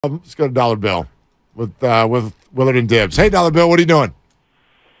Let's go to Dollar Bill with Willard and Dibs. Hey, Dollar Bill, what are you doing?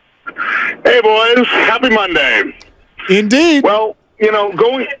 Hey, boys. Happy Monday. Indeed. Well,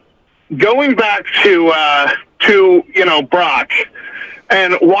 going back to Brock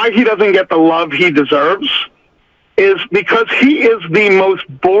and why he doesn't get the love he deserves is because he is the most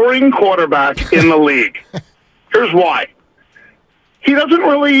boring quarterback in the league. Here's why. He doesn't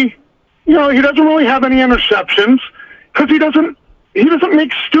really have any interceptions because he doesn't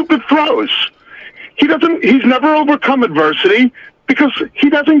make stupid throws. He's never overcome adversity because he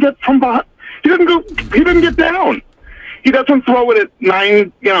doesn't get from behind. He doesn't get down. He doesn't throw it at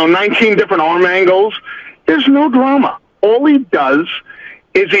 19 different arm angles. There's no drama. All he does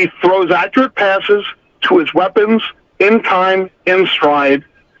is he throws accurate passes to his weapons in time, in stride.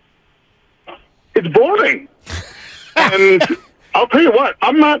 It's boring. And I'll tell you what,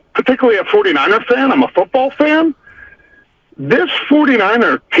 I'm not particularly a 49er fan. I'm a football fan. This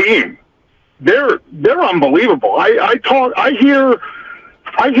 49er team, they're unbelievable. I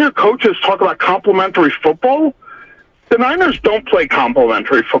hear coaches talk about complimentary football. The Niners don't play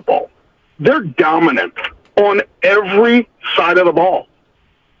complimentary football. They're dominant on every side of the ball.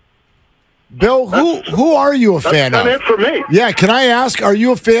 Bill, who are you a fan of? That's it for me. Yeah, can I ask, are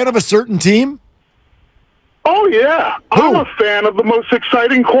you a fan of a certain team? Oh, yeah. Who? I'm a fan of the most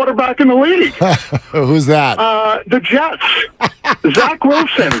exciting quarterback in the league. Who's that? The Jets. Zach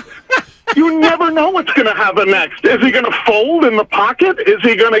Wilson. You never know what's going to happen next. Is he going to fold in the pocket? Is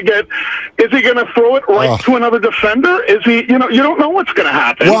he going to throw it right to another defender? You don't know what's going to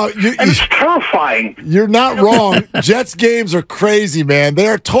happen. Well, and it's terrifying. You're not wrong. Jets games are crazy, man. They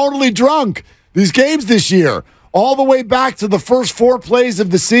are totally drunk. These games this year, all the way back to the first 4 plays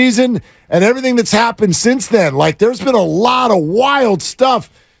of the season and everything that's happened since then. Like, there's been a lot of wild stuff.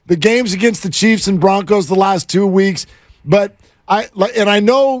 The games against the Chiefs and Broncos the last 2 weeks. But I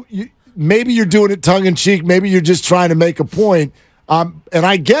know maybe you're doing it tongue-in-cheek. Maybe you're just trying to make a point. And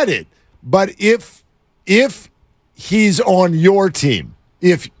I get it. But if he's on your team,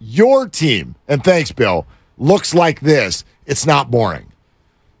 if your team, and thanks, Bill, looks like this, it's not boring.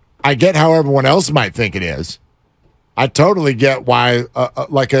 I get how everyone else might think it is. I totally get why,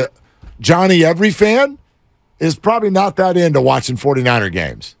 like a Johnny Every fan is probably not that into watching 49er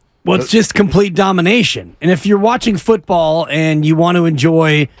games. Well, it's just complete domination. And if you're watching football and you want to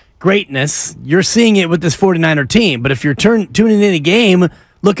enjoy greatness, you're seeing it with this 49er team. But if you're tuning in a game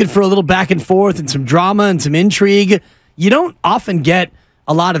looking for a little back and forth and some drama and some intrigue, you don't often get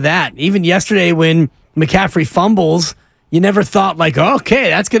a lot of that. Even yesterday when McCaffrey fumbles, you never thought like, okay,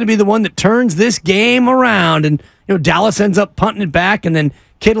 that's going to be the one that turns this game around. And Dallas ends up punting it back, and then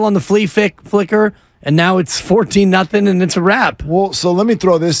Kittle on the flea flicker, and now it's 14-0, and it's a wrap. Well, so let me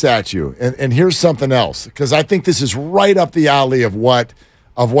throw this at you, and here's something else, because I think this is right up the alley of what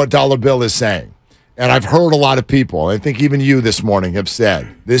Dollar Bill is saying. And I've heard a lot of people, I think even you this morning have said,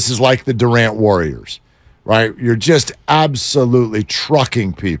 this is like the Durant Warriors, right? You're just absolutely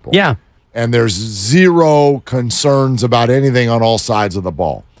trucking people. Yeah. And there's zero concerns about anything on all sides of the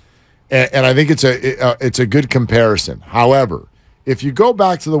ball. And I think it's a good comparison. However, if you go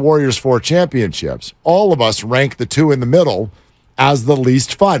back to the Warriors' 4 championships, all of us rank the 2 in the middle as the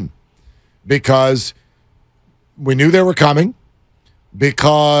least fun because we knew they were coming,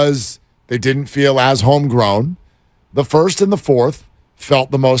 because they didn't feel as homegrown. The first and the fourth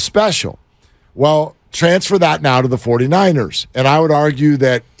felt the most special. Well, transfer that now to the 49ers. And I would argue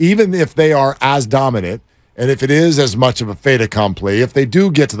that even if they are as dominant, and if it is as much of a fait accompli, if they do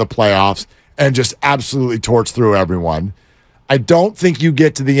get to the playoffs and just absolutely torch through everyone, I don't think you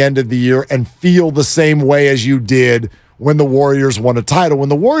get to the end of the year and feel the same way as you did when the Warriors won a title. When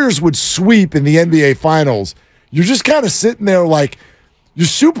the Warriors would sweep in the NBA Finals, you're just kind of sitting there like you're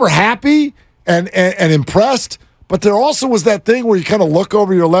super happy and impressed, but there also was that thing where you kind of look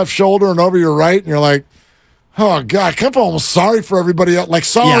over your left shoulder and over your right, and you're like, oh, God, I kind of almost sorry for everybody else. Like,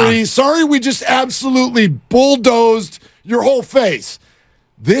 sorry we just absolutely bulldozed your whole face.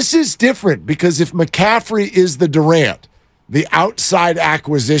 This is different because if McCaffrey is the Durant, the outside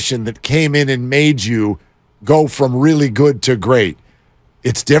acquisition that came in and made you go from really good to great,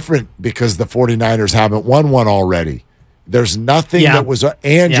 it's different because the 49ers haven't won one already. There's nothing that was,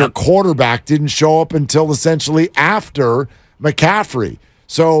 your quarterback didn't show up until essentially after McCaffrey.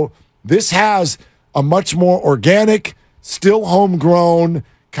 So this has a much more organic, still homegrown,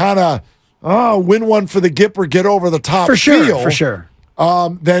 kind of win one for the Gipper, get over the top feel. For sure.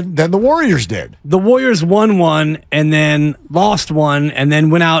 Than the Warriors did. The Warriors won one and then lost one and then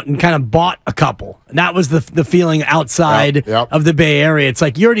went out and kind of bought a couple. And that was the feeling outside of the Bay Area. It's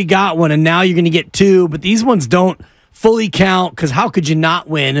like you already got one and now you're going to get 2, but these ones don't fully count, because how could you not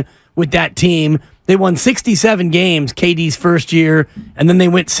win with that team? They won 67 games KD's first year, and then they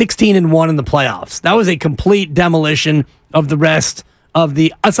went 16-1 in the playoffs. That was a complete demolition of the rest of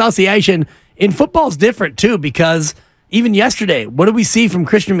the association. In football's different, too, because even yesterday, what did we see from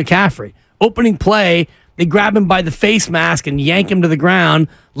Christian McCaffrey? Opening play, they grab him by the face mask and yank him to the ground.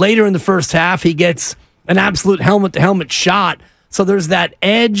 Later in the first half, he gets an absolute helmet-to-helmet shot. So there's that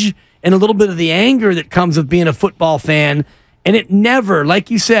edge and a little bit of the anger that comes with being a football fan. And it never,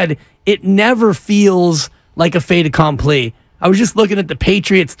 like you said, it never feels like a fait accompli. I was just looking at the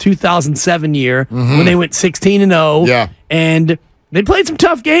Patriots 2007 year when they went 16-0. Yeah. And they played some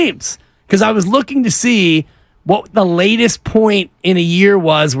tough games because I was looking to see what the latest point in a year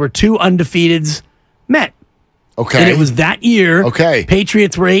was where two undefeateds met. Okay. And it was that year. Okay.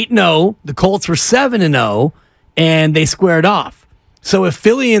 Patriots were 8-0. The Colts were 7-0. And they squared off. So if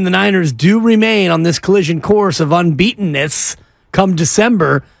Philly and the Niners do remain on this collision course of unbeatenness come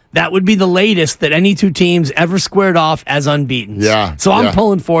December, that would be the latest that any two teams ever squared off as unbeaten. Yeah. So I'm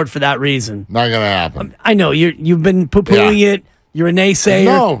pulling for it for that reason. Not going to happen. I know you've been poo-pooing it. You're a naysayer.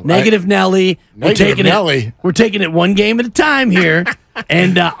 No, negative Nelly. We're taking it one game at a time here.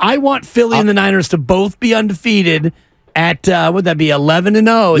 And I want Philly and the Niners to both be undefeated at, would that be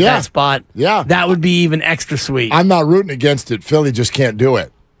 11-0 at that spot? Yeah. That would be even extra sweet. I'm not rooting against it. Philly just can't do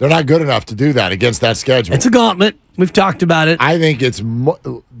it. They're not good enough to do that against that schedule. It's a gauntlet. We've talked about it. I think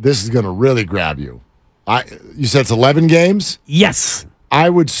this is going to really grab you. You said it's 11 games? Yes. I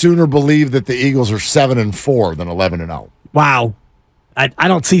would sooner believe that the Eagles are 7-4 than 11-0. Wow. I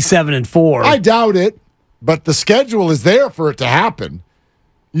don't see 7-4. I doubt it, but the schedule is there for it to happen.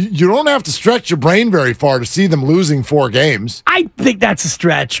 You don't have to stretch your brain very far to see them losing 4 games. I think that's a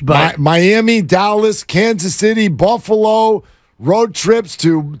stretch, but Miami, Dallas, Kansas City, Buffalo, road trips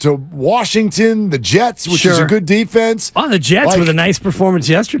to Washington, the Jets, which is a good defense. Oh, the Jets with a nice performance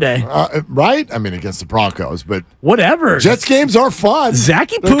yesterday. Right? I mean, against the Broncos, but whatever. Jets games are fun.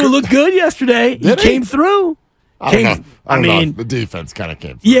 Zachy Poo looked good yesterday. He came through. I don't know. The defense kind of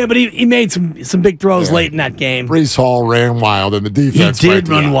came through. Yeah, but he made some big throws late in that game. Brees Hall ran wild, and the defense did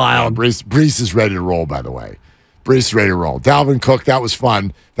run wild. Yeah, Brees is ready to roll, by the way. Brees is ready to roll. Dalvin Cook, that was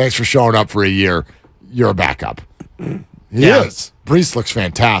fun. Thanks for showing up for a year. You're a backup. He is. Brees looks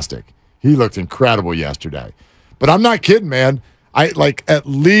fantastic. He looked incredible yesterday. But I'm not kidding, man. I like at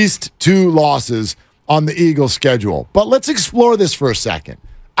least 2 losses on the Eagles' schedule. But let's explore this for a second.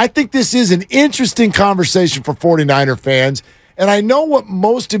 I think this is an interesting conversation for 49er fans, and I know what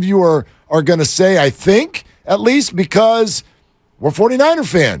most of you are going to say, I think, at least because we're 49er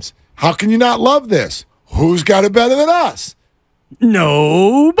fans. How can you not love this? Who's got it better than us?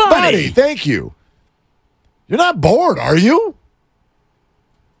 Nobody. Thank you. You're not bored, are you?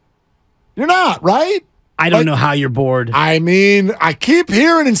 You're not, right? I don't know how you're bored. I mean, I keep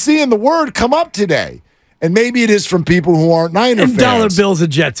hearing and seeing the word come up today. And maybe it is from people who aren't Niner fans. Dollar Bill's a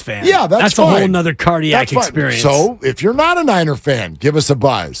Jets fan. Yeah, that's fine. A whole nother cardiac experience. So if you're not a Niner fan, give us a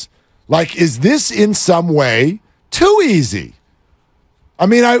buzz. Like, is this in some way too easy? I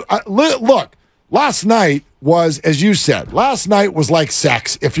mean, look, last night was, as you said, like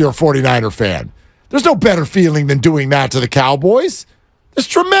sex if you're a 49er fan. There's no better feeling than doing that to the Cowboys. It's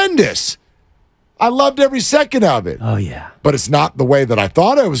tremendous. I loved every second of it. Oh, yeah. But it's not the way that I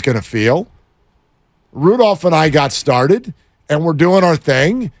thought I was going to feel. Rudolph and I got started, and we're doing our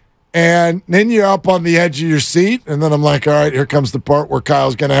thing, and then you're up on the edge of your seat, and then I'm like, all right, here comes the part where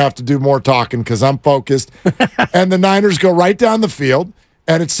Kyle's going to have to do more talking because I'm focused. And the Niners go right down the field,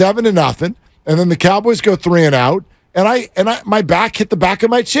 and it's 7-0, and then the Cowboys go 3-and-out, and I my back hit the back of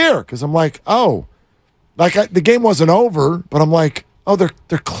my chair because I'm like, oh, the game wasn't over, but I'm like, oh, they're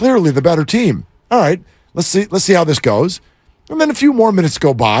clearly the better team. All right, let's see how this goes. And then a few more minutes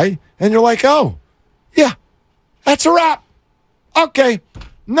go by, and you're like, oh, yeah, that's a wrap. Okay,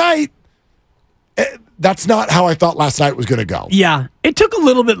 night. That's not how I thought last night was going to go. Yeah, it took a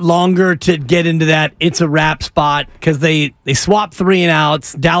little bit longer to get into that it's a wrap spot because they swapped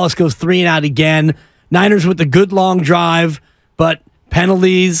 3-and-outs. Dallas goes 3-and-out again. Niners with a good long drive, but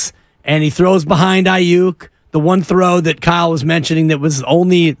penalties, and he throws behind Ayuk. The one throw that Kyle was mentioning that was the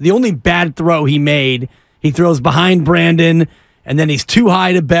only bad throw he made. He throws behind Brandon, and then he's too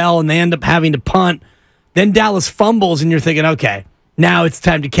high to Bell, and they end up having to punt. Then Dallas fumbles, and you're thinking, okay, now it's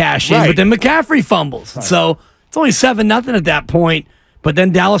time to cash in. Right. But then McCaffrey fumbles. Right. So it's only 7-0 at that point, but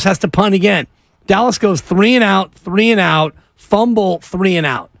then Dallas has to punt again. Dallas goes 3-and-out, fumble,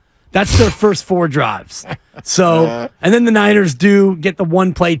 3-and-out. That's their first 4 drives. So, and then the Niners do get the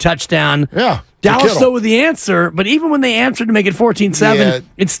 1-play touchdown. Yeah. Dallas, though, with the answer, but even when they answered to make it 14-7,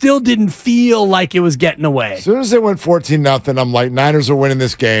 it still didn't feel like it was getting away. As soon as they went 14-0, I'm like, Niners are winning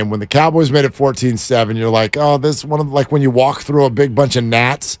this game. When the Cowboys made it 14-7, you're like, oh, this is one of like when you walk through a big bunch of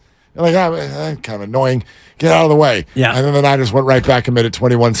gnats. You're like, kind of annoying. Get out of the way. Yeah. And then the Niners went right back and made it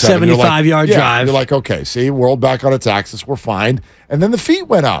 21-7. 75-yard drive. You're like, okay, see, world back on its axis. We're fine. And then the feet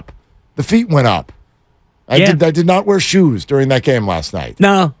went up. I did not wear shoes during that game last night.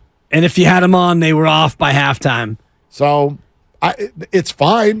 No. And if you had them on, they were off by halftime. So it's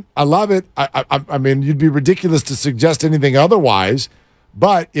fine. I love it. I mean, you'd be ridiculous to suggest anything otherwise.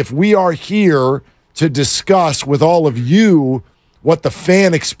 But if we are here to discuss with all of you what the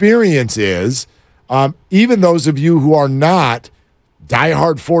fan experience is, even those of you who are not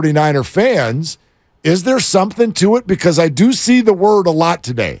diehard 49er fans, is there something to it? Because I do see the word a lot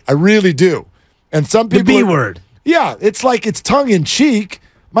today. I really do. And some people. The B word. Yeah, it's like it's tongue-in-cheek.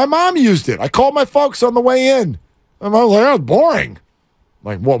 My mom used it. I called my folks on the way in. And I was like, that was boring. I'm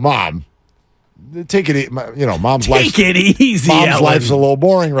like, well, Mom, take it easy. Mom's life. Take it easy, Mom's Ellen. life's a little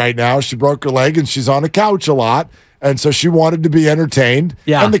boring right now. She broke her leg and she's on the couch a lot. And so she wanted to be entertained.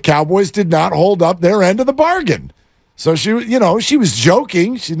 Yeah. And the Cowboys did not hold up their end of the bargain. So she was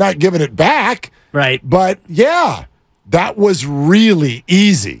joking. She's not giving it back. Right. But yeah, that was really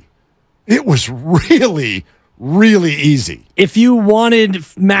easy. It was really, really easy. If you wanted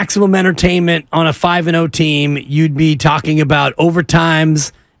maximum entertainment on a 5-0 team, you'd be talking about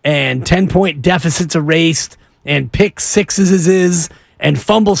overtimes and 10-point deficits erased and pick sixes and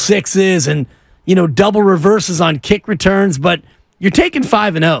fumble sixes and, double reverses on kick returns. But you're taking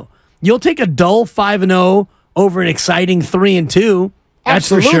 5-0. You'll take a dull 5-0 over an exciting 3-2.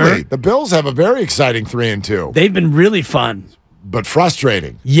 That's Absolutely. for sure. The Bills have a very exciting 3-2. They've been really fun. But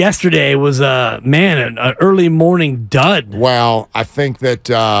frustrating. Yesterday was, an early morning dud. Well, I think that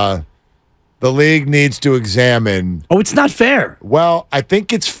the league needs to examine. Oh, it's not fair. Well, I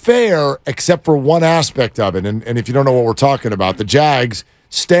think it's fair except for one aspect of it. And if you don't know what we're talking about, the Jags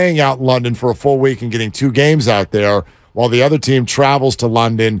staying out in London for a full week and getting 2 games out there while the other team travels to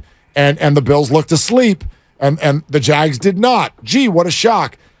London and the Bills looked asleep and the Jags did not. Gee, what a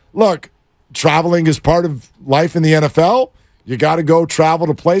shock. Look, traveling is part of life in the NFL. You got to go travel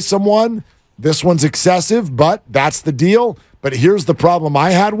to play someone. This one's excessive, but that's the deal. But here's the problem I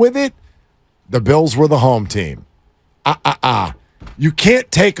had with it. The Bills were the home team. You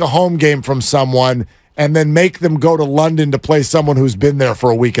can't take a home game from someone and then make them go to London to play someone who's been there for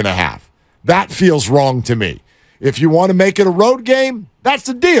a week and a half. That feels wrong to me. If you want to make it a road game, that's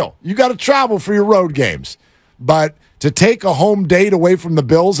the deal. You got to travel for your road games. But to take a home date away from the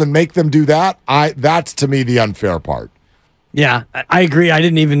Bills and make them do that, that's to me the unfair part. Yeah, I agree. I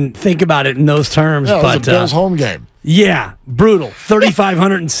didn't even think about it in those terms. Yeah, but it was a Bills home game. Yeah, brutal.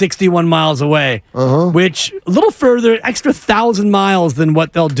 3,561 miles away, which a little further, extra 1,000 miles than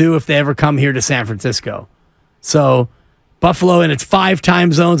what they'll do if they ever come here to San Francisco. So Buffalo, and it's 5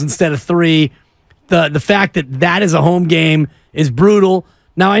 time zones instead of 3. The fact that is a home game is brutal.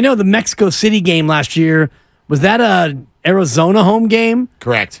 Now, I know the Mexico City game last year, was that a Arizona home game?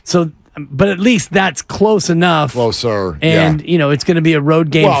 Correct. So, but at least that's close enough. Closer. And, it's going to be a road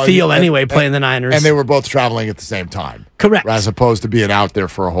game anyway, playing the Niners. And they were both traveling at the same time. Correct. As opposed to being out there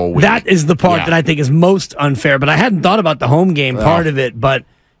for a whole week. That is the part that I think is most unfair. But I hadn't thought about the home game part of it. But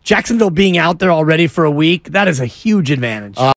Jacksonville being out there already for a week, that is a huge advantage.